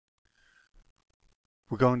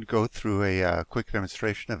We're going to go through a quick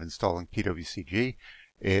demonstration of installing PWCG.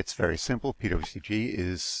 It's very simple. PWCG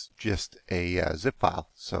is just a zip file.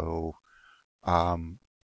 So you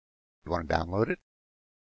want to download it.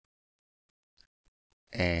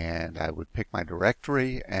 And I would pick my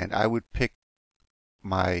directory, and I would pick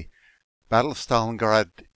my Battle of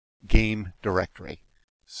Stalingrad game directory.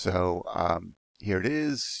 So here it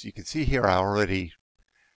is. You can see here I already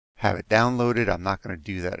have it downloaded. I'm not going to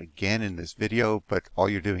do that again in this video, but all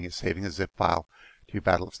you're doing is saving a zip file to your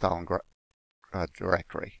Battle of Stalingrad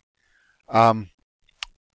directory.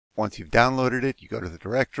 Once you've downloaded it, you go to the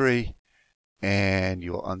directory and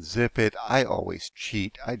you'll unzip it. I always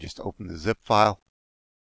cheat. I just open the zip file,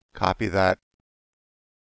 copy that,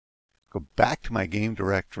 go back to my game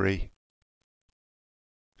directory,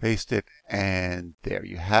 paste it, and there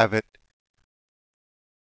you have it.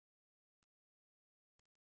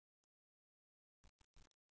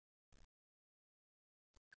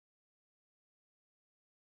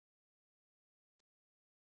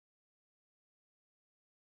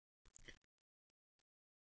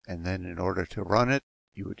 And then in order to run it,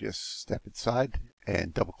 you would just step inside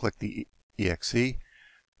and double click the exe.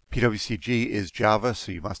 PWCG is Java,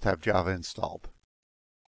 so you must have Java installed.